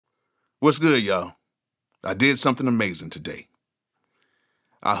What's good, y'all? I did something amazing today.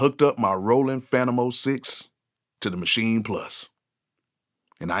 I hooked up my Roland Fantom 06 to the Maschine Plus.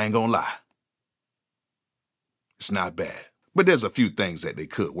 And I ain't gonna lie, it's not bad. But there's a few things that they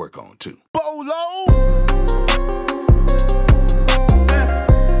could work on too. Bolo!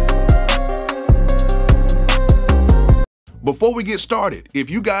 Before we get started, if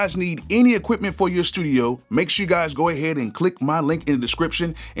you guys need any equipment for your studio, make sure you guys go ahead and click my link in the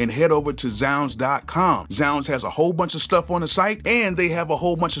description and head over to Zounds.com. Zounds has a whole bunch of stuff on the site, and they have a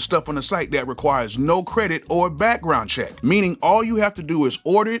whole bunch of stuff on the site that requires no credit or background check, meaning all you have to do is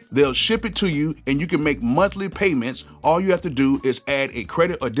order it, they'll ship it to you, and you can make monthly payments. All you have to do is add a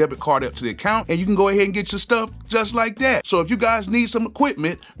credit or debit card up to the account, and you can go ahead and get your stuff just like that. So if you guys need some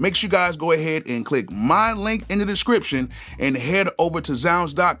equipment, make sure you guys go ahead and click my link in the description and head over to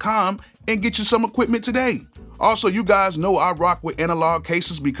Zounds.com and get you some equipment today. Also, you guys know I rock with analog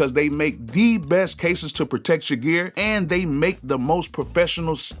cases because they make the best cases to protect your gear, and they make the most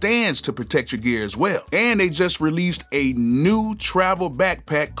professional stands to protect your gear as well. And they just released a new travel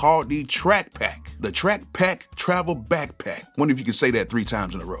backpack called the Track Pack. The Track Pack Travel Backpack. Wonder if you can say that 3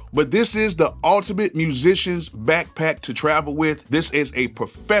 times in a row. But this is the ultimate musician's backpack to travel with. This is a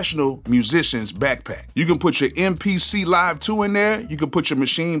professional musician's backpack. You can put your MPC Live 2 in there. You can put your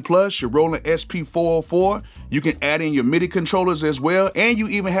Maschine Plus, your Roland SP404. You can add in your Midi controllers as well, and you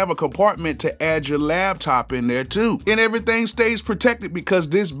even have a compartment to add your laptop in there too. And everything stays protected because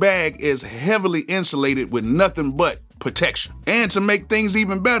this bag is heavily insulated with nothing but protection. And to make things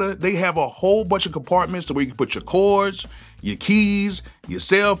even better, they have a whole bunch of compartments where you can put your cords, your keys, your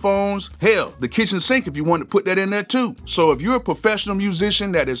cell phones, hell, the kitchen sink if you want to put that in there too. So if you're a professional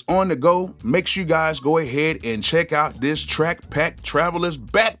musician that is on the go, make sure you guys go ahead and check out this Track Pack Traveler's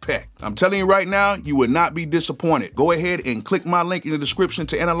Backpack. I'm telling you right now, you will not be disappointed. Go ahead and click my link in the description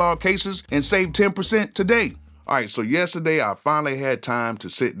to Analog Cases and save 10% today. All right, so yesterday I finally had time to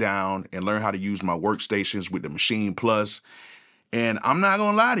sit down and learn how to use my workstations with the Maschine Plus. And I'm not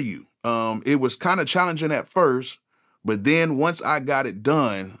gonna lie to you, it was kind of challenging at first, but then once I got it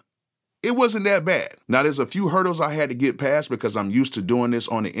done, it wasn't that bad. Now, there's a few hurdles I had to get past because I'm used to doing this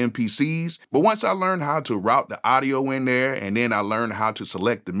on the MPCs. But once I learned how to route the audio in there, and then I learned how to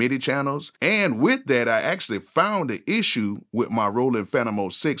select the MIDI channels. And with that, I actually found the issue with my Roland Fantom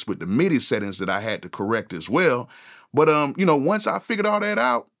 06 with the MIDI settings that I had to correct as well. But, once I figured all that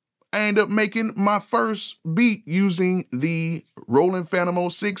out, I ended up making my first beat using the Roland Fantom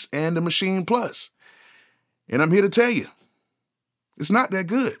 06 and the Maschine Plus. And I'm here to tell you, it's not that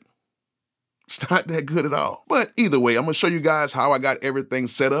good. It's not that good at all. But either way, I'm gonna show you guys how I got everything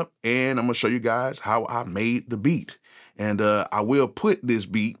set up, and I'm gonna show you guys how I made the beat. And I will put this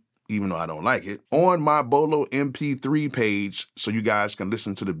beat, even though I don't like it, on my Bolo MP3 page so you guys can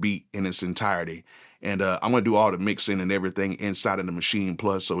listen to the beat in its entirety. And I'm gonna do all the mixing and everything inside of the Maschine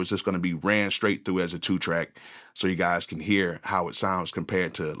Plus, so it's just gonna be ran straight through as a 2-track so you guys can hear how it sounds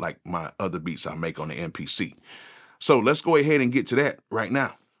compared to like my other beats I make on the MPC. So let's go ahead and get to that right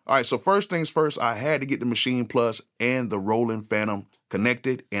now. All right, so first things first, I had to get the Maschine Plus and the Roland Fantom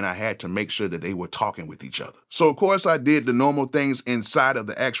connected, and I had to make sure that they were talking with each other. So of course I did the normal things inside of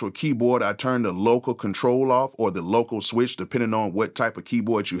the actual keyboard. I turned the local control off, or the local switch, depending on what type of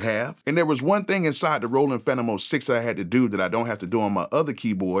keyboard you have. And there was one thing inside the Roland Fantom 06 that I had to do that I don't have to do on my other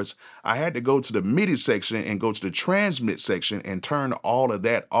keyboards. I had to go to the MIDI section and go to the transmit section and turn all of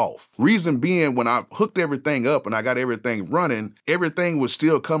that off. Reason being, when I hooked everything up and I got everything running, everything was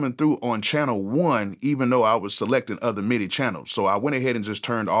still coming through on channel 1, even though I was selecting other MIDI channels. So I went ahead and just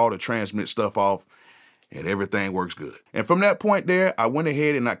turned all the transmit stuff off, and everything works good. And from that point there, I went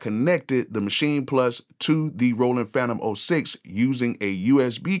ahead and I connected the Maschine Plus to the Roland Fantom 06 using a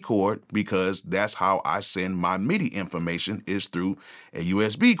USB cord, because that's how I send my MIDI information, is through a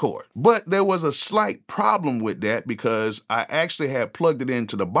USB cord. But there was a slight problem with that because I actually had plugged it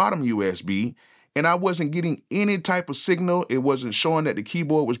into the bottom USB, and I wasn't getting any type of signal. It wasn't showing that the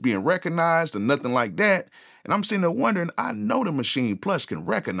keyboard was being recognized or nothing like that. And I'm sitting there wondering, I know the Maschine Plus can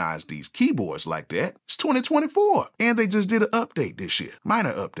recognize these keyboards like that. It's 2024. And they just did an update this year.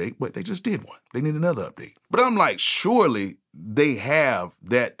 Minor update, but they just did one. They need another update. But I'm like, surely they have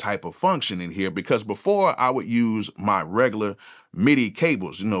that type of function in here, because before I would use my regular MIDI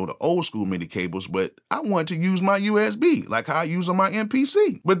cables, the old school MIDI cables, but I wanted to use my USB like how I use on my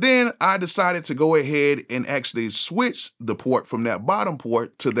MPC. But then I decided to go ahead and actually switch the port from that bottom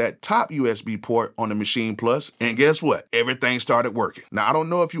port to that top USB port on the Maschine Plus. And guess what? Everything started working. Now, I don't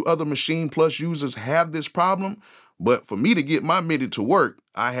know if you other Maschine Plus users have this problem, but for me to get my MIDI to work,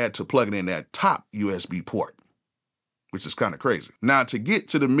 I had to plug it in that top USB port. which is kind of crazy. Now, to get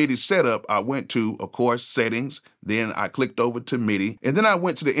to the MIDI setup, I went to, of course, settings, then I clicked over to MIDI, and then I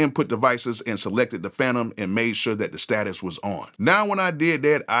went to the input devices and selected the Fantom and made sure that the status was on. Now, when I did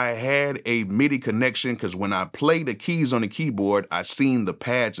that, I had a MIDI connection because when I played the keys on the keyboard, I seen the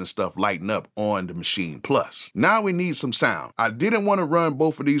pads and stuff lighten up on the Maschine Plus. Now we need some sound. I didn't want to run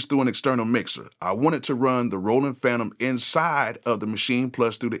both of these through an external mixer. I wanted to run the Roland Fantom inside of the Maschine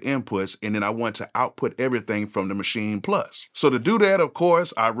Plus through the inputs, and then I want to output everything from the Maschine Plus. So to do that, of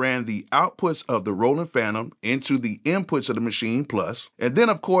course, I ran the outputs of the Roland Fantom into the inputs of the Maschine Plus, and then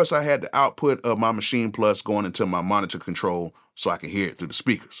of course I had the output of my Maschine Plus going into my monitor control so I can hear it through the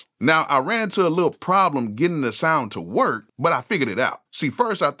speakers. Now, I ran into a little problem getting the sound to work, but I figured it out. See,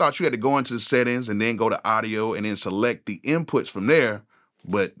 first I thought you had to go into the settings and then go to audio and then select the inputs from there,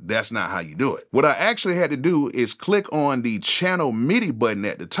 but that's not how you do it. What I actually had to do is click on the channel MIDI button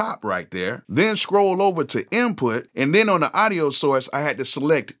at the top right there, then scroll over to input, and then on the audio source, I had to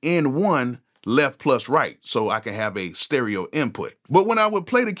select N1 left plus right so I can have a stereo input. But when I would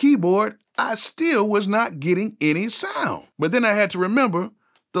play the keyboard, I still was not getting any sound. But then I had to remember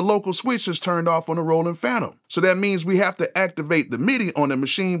the local switch is turned off on the Roland Fantom. So that means we have to activate the MIDI on the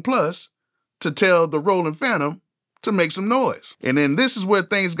Maschine Plus to tell the Roland Fantom to make some noise. And then this is where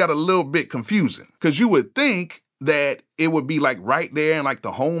things got a little bit confusing, because you would think that it would be like right there in like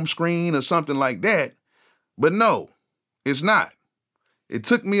the home screen or something like that. But no, it's not. It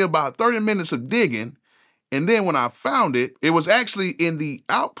took me about 30 minutes of digging, and then when I found it, it was actually in the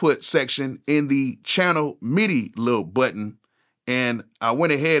output section in the channel MIDI little button, and I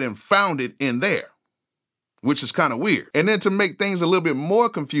went ahead and found it in there, which is kind of weird. And then to make things a little bit more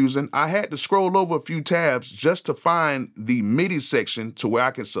confusing, I had to scroll over a few tabs just to find the MIDI section to where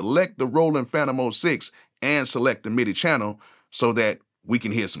I can select the Roland Fantom 06 and select the MIDI channel so that we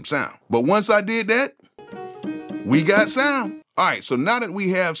can hear some sound. But once I did that, we got sound. All right, so now that we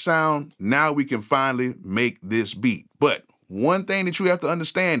have sound, now we can finally make this beat. But one thing that you have to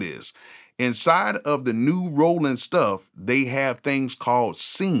understand is, inside of the new Roland stuff, they have things called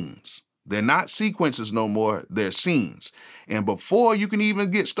scenes. They're not sequences no more, they're scenes. And before you can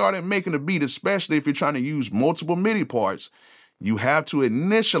even get started making a beat, especially if you're trying to use multiple MIDI parts, you have to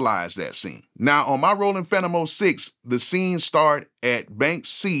initialize that scene. Now, on my Roland Fantom 06, the scenes start at bank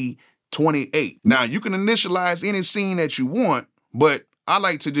C 28. Now, you can initialize any scene that you want, but I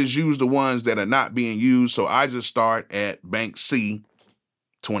like to just use the ones that are not being used, so I just start at bank C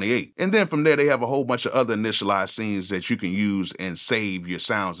 28. And then from there, they have a whole bunch of other initialized scenes that you can use and save your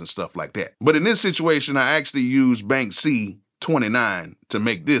sounds and stuff like that. But in this situation, I actually use bank C 29 to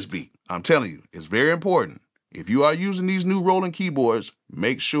make this beat. I'm telling you, it's very important. If you are using these new Roland keyboards,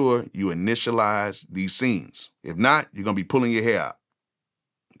 make sure you initialize these scenes. If not, you're gonna be pulling your hair out.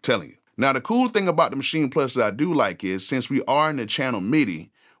 I'm telling you. Now, the cool thing about the Maschine Plus that I do like is, since we are in the channel MIDI,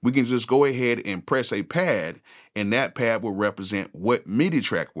 we can just go ahead and press a pad, and that pad will represent what MIDI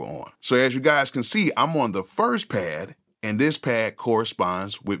track we're on. So as you guys can see, I'm on the first pad, and this pad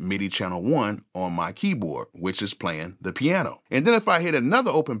corresponds with MIDI channel 1 on my keyboard, which is playing the piano. And then if I hit another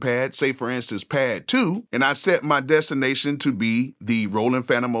open pad, say for instance pad 2, and I set my destination to be the Roland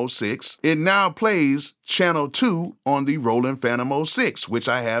Fantom 06, it now plays channel 2 on the Roland Fantom 06, which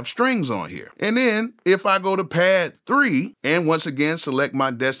I have strings on here. And then if I go to pad 3, and once again select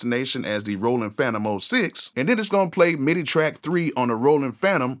my destination as the Roland Fantom 06, and then it's gonna play MIDI track 3 on the Roland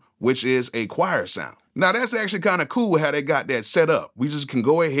Fantom, which is a choir sound. Now that's actually kind of cool how they got that set up. We just can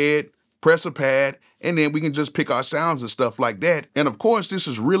go ahead, press a pad, and then we can just pick our sounds and stuff like that. And of course, this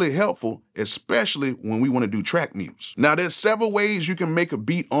is really helpful, especially when we want to do track mutes. Now there's several ways you can make a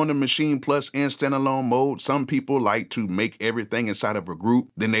beat on the Maschine Plus in standalone mode. Some people like to make everything inside of a group,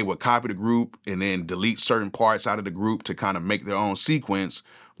 then they would copy the group and then delete certain parts out of the group to kind of make their own sequence.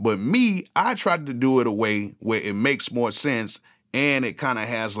 But me, I tried to do it a way where it makes more sense and it kind of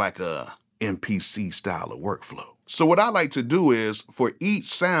has like a MPC style of workflow. So what I like to do is, for each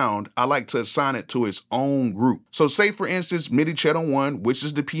sound, I like to assign it to its own group. So say for instance, MIDI channel 1, which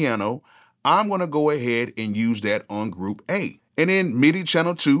is the piano, I'm gonna go ahead and use that on group A. And then MIDI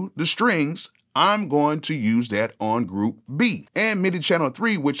channel 2, the strings, I'm going to use that on group B. And MIDI channel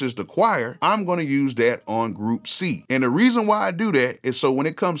 3, which is the choir, I'm going to use that on group C. And the reason why I do that is so when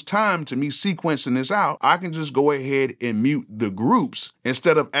it comes time to me sequencing this out, I can just go ahead and mute the groups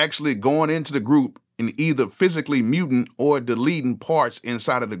instead of actually going into the group and either physically muting or deleting parts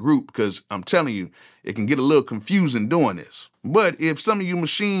inside of the group, because I'm telling you, it can get a little confusing doing this. But if some of you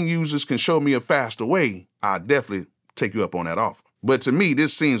machine users can show me a faster way, I'll definitely take you up on that offer. But to me,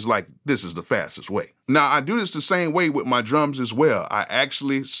 this seems like this is the fastest way. Now, I do this the same way with my drums as well. I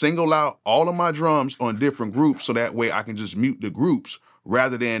actually single out all of my drums on different groups so that way I can just mute the groups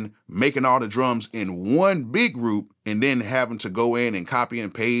rather than making all the drums in one big group and then having to go in and copy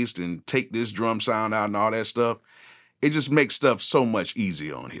and paste and take this drum sound out and all that stuff. It just makes stuff so much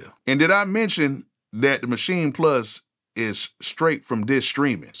easier on here. And did I mention that the Maschine Plus is straight from disc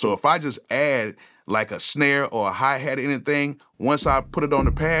streaming? So if I just add like a snare or a hi-hat or anything, once I put it on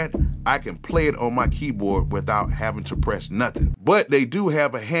the pad, I can play it on my keyboard without having to press nothing. But they do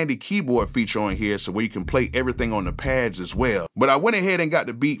have a handy keyboard feature on here so where you can play everything on the pads as well. But I went ahead and got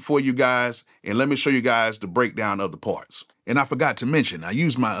the beat for you guys, and let me show you guys the breakdown of the parts. And I forgot to mention, I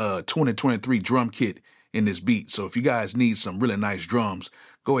used my 2023 drum kit in this beat. So if you guys need some really nice drums,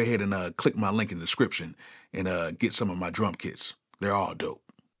 go ahead and click my link in the description and get some of my drum kits. They're all dope.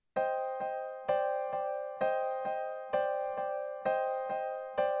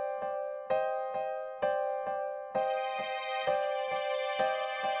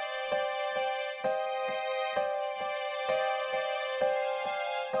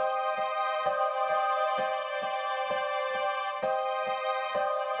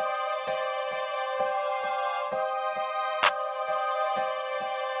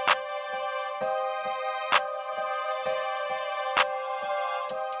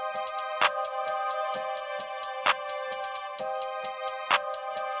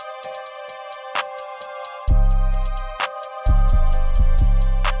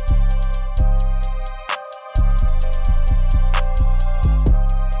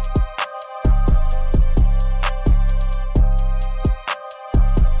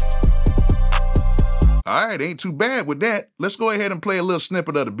 All right, ain't too bad with that. Let's go ahead and play a little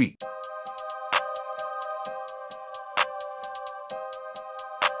snippet of the beat.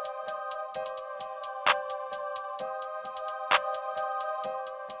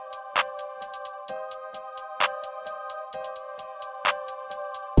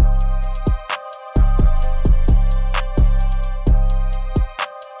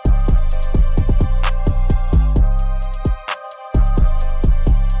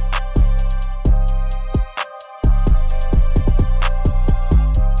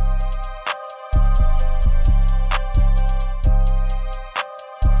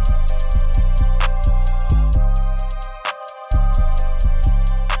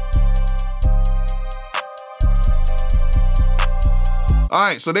 All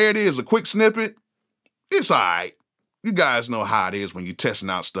right, so there it is, a quick snippet. It's all right. You guys know how it is when you're testing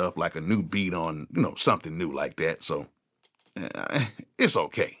out stuff like a new beat on, something new like that. So it's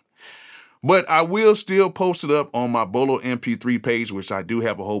okay. But I will still post it up on my Bolo MP3 page, which I do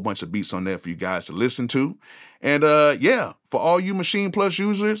have a whole bunch of beats on there for you guys to listen to. And yeah, for all you Maschine Plus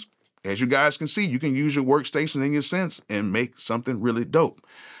users, as you guys can see, you can use your workstation and your synths and make something really dope.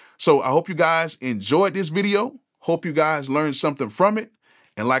 So I hope you guys enjoyed this video. Hope you guys learned something from it.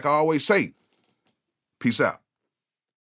 And like I always say, peace out.